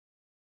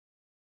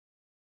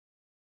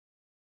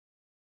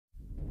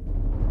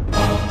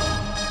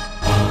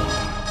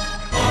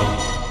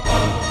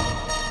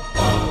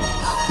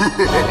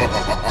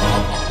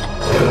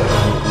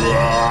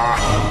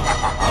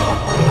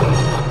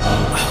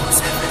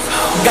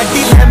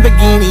ਗੱਡੀ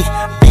ਲੈਂਬਰਗਿਨੀ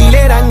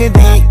ਪੀਲੇ ਰੰਗ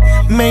ਦੀ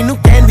ਮੈਨੂੰ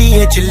ਕਹਿੰਦੀ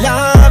ਏ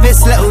ਚਲਾਵੇ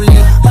ਸਲੋਲੀ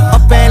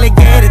ਉਹ ਪਹਿਲੇ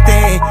ਗੇਰ ਤੇ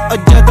ਉਹ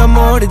ਜਦੋਂ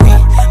ਮੋੜਦੀ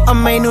ਉਹ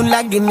ਮੈਨੂੰ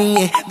ਲੱਗਨੀ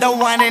ਏ the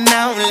one and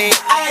only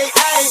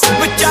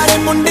ਵਿਚਾਰੇ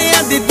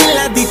ਮੁੰਡਿਆਂ ਦੇ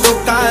ਦਿਲਾਂ ਦੀ ਤੂੰ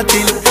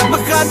ਕਾਤਿਲ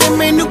ਬਖਾ ਦੇ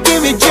ਮੈਨੂੰ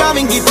ਕਿਵੇਂ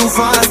ਜਾਵੇਂਗੀ ਤੂੰ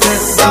ਫਾਸਟ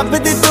ਰੱਬ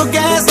ਦੇ ਤੋਂ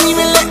ਗੈਸ ਨਹੀਂ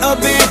ਮਿਲੇ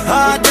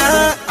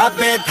a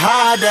bit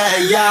harder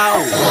yo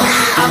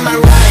I'm a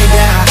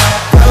rider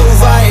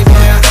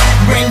provider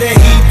bring the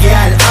heat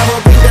girl I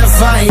will bring the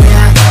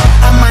fire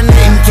and my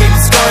name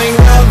keeps going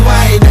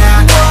worldwide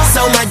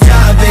so my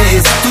job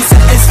is to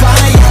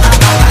satisfy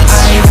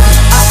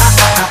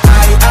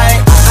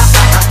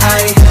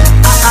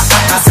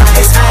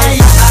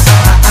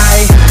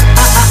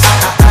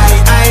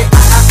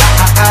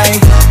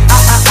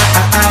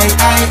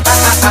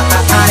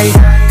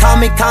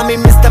Call me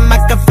Mr.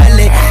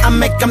 Machiavelli I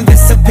make them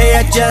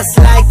disappear just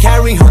like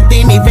Harry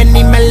Houdini when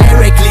he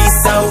lyrically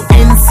so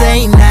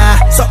insane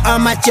so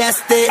I'm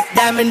majestic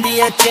diamond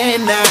the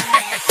agenda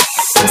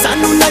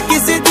ਸਾਨੂੰ ਨਾ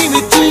ਕਿਸੇ ਦੀ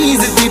ਵੀ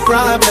ਚੀਜ਼ ਦੀ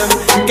problem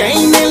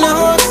ਕਈ ਨੇ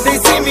ਲੋਕ they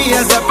see me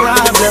as a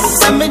problem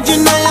ਸਮਝ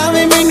ਨਾ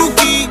ਆਵੇ ਮੈਨੂੰ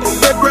ਕੀ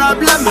the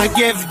problem I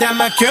give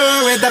them a cure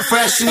with a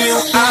fresh new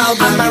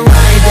album I'm a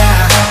rider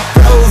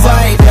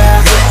provider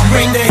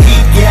bring the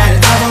heat girl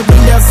I will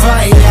bring the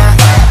fire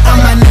and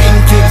my name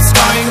keeps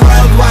going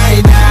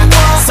worldwide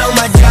so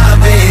my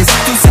job is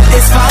to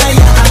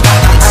satisfy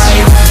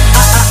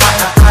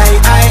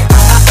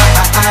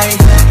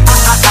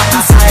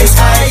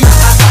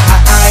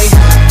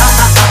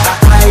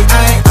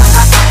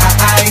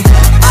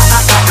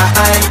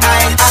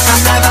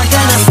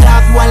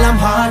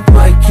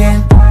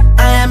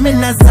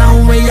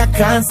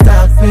can't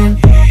stop it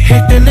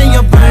hitting in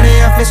your body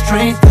I feel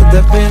straight to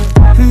the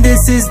pin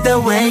this is the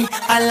way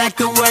I like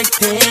to work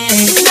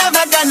things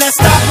never gonna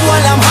stop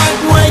while I'm hard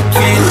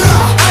working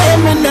I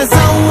am in the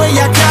zone where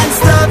I can't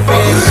stop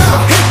it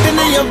hitting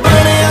in your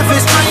body I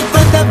feel straight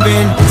to the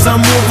pin so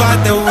move out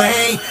the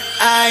way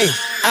I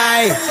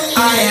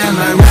am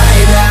a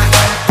rider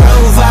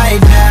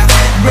provider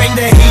bring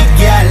the heat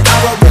girl I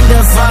will bring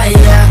the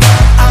fire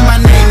and my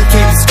name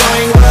keeps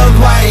going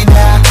worldwide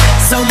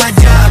so my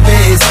job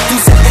is to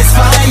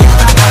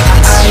satisfy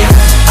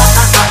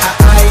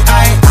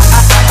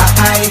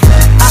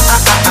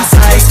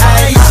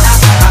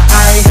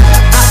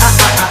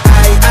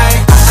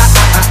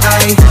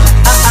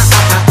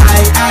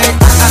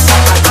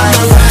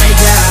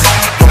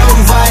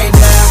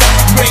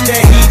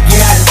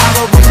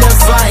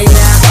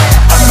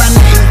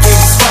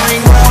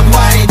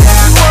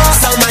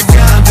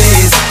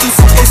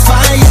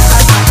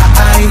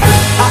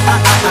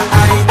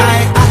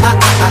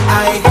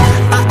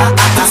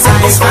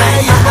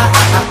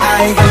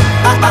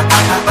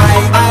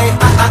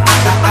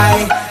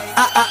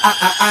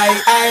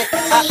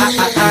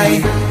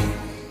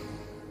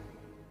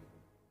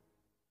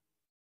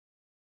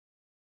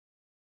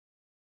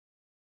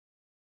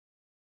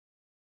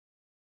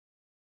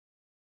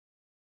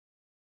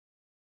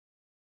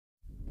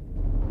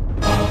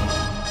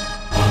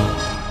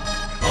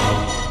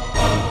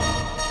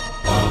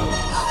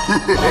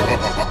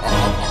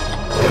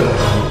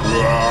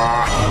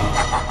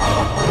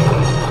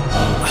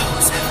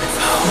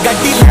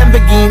ਗੱਡੀ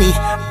Lamborghini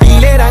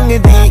ਪੀਲੇ ਰੰਗ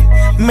ਦੀ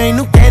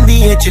ਮੈਨੂੰ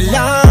ਕਹਿੰਦੀ ਏ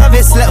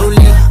ਚਲਾਵੇ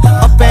slowly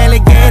ਉਹ ਪਹਿਲੇ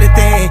ਗੇਰ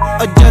ਤੇ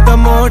ਉਹ ਜਦੋਂ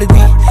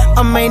ਮੋੜਦੀ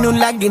ਉਹ ਮੈਨੂੰ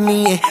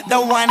ਲੱਗਨੀ ਏ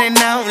the one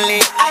and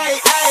only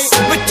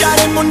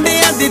ਵਿਚਾਰੇ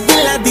ਮੁੰਡਿਆਂ ਦੇ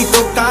ਦਿਲਾਂ ਦੀ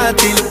ਤੂੰ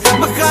ਕਾਤਿਲ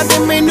ਬਖਾ ਦੇ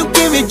ਮੈਨੂੰ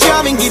ਕਿਵੇਂ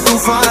ਜਾਵੇਂਗੀ ਤੂੰ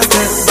ਫਾਸਟ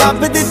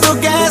ਰੱਬ ਦੇ ਤੋਂ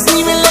ਗੈਸ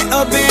ਨਹੀਂ ਮਿਲੇ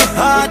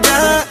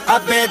a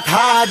bit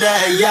harder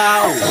yo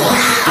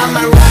I'm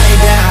a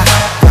rider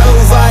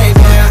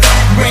provider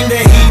bring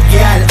the heat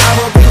girl I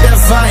will bring the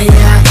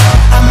fire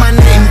and my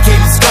name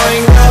keeps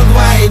going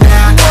worldwide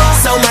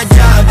so my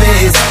job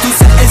is to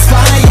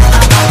satisfy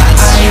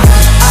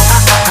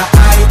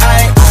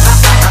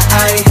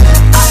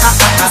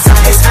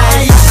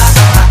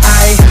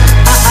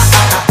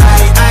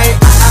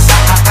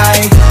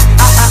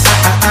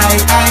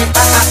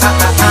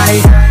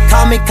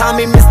Call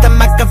me Mr.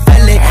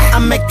 Machiavelli I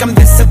make them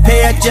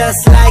disappear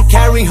just like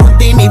Harry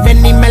Houdini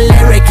when he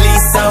lyrically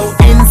so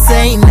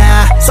insane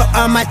so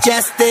I'm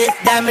majestic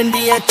diamond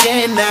the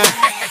agenda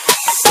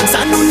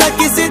ਸਾਨੂੰ ਨਾ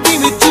ਕਿਸੇ ਦੀ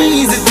ਵੀ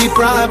ਚੀਜ਼ ਦੀ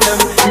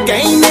problem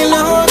ਕਈ ਨੇ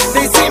ਲੋਕ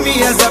they see me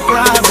as a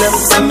problem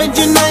ਸਮਝ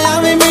ਨਾ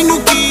ਆਵੇ ਮੈਨੂੰ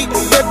ਕੀ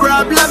the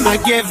problem I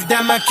give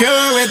them a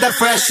cure with a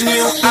fresh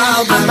new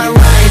album I'm a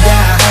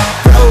rider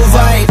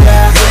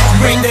provider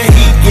bring the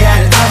heat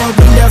girl I will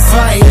bring the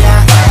fire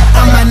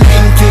and my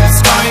name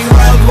keeps going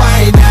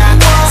worldwide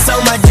so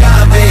my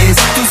job is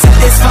to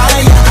satisfy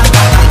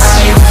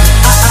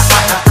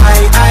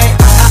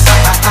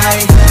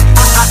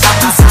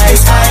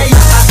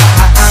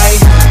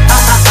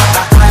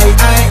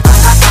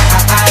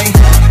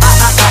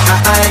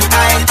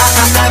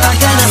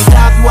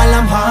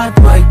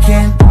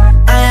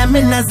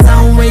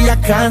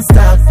can't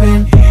stop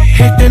it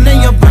hitting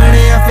in your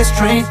body I feel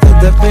straight to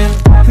the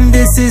pin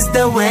This is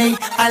the way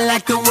I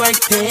like to work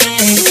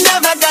things.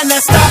 Never gonna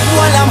stop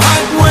while I'm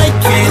hard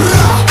working.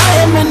 I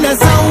am in the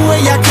zone where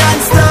you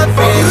can't stop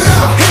it.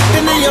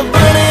 Hitting in your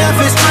body, I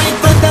feel straight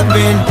to the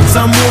bin.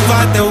 So move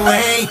out the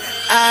way.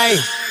 I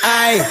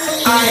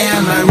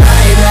am a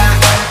rider,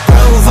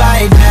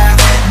 provider.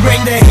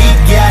 Bring the heat,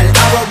 girl,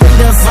 I will bring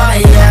the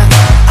fire.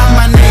 And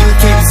my name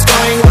keeps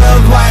going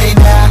worldwide.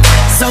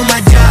 So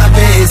my job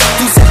is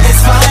to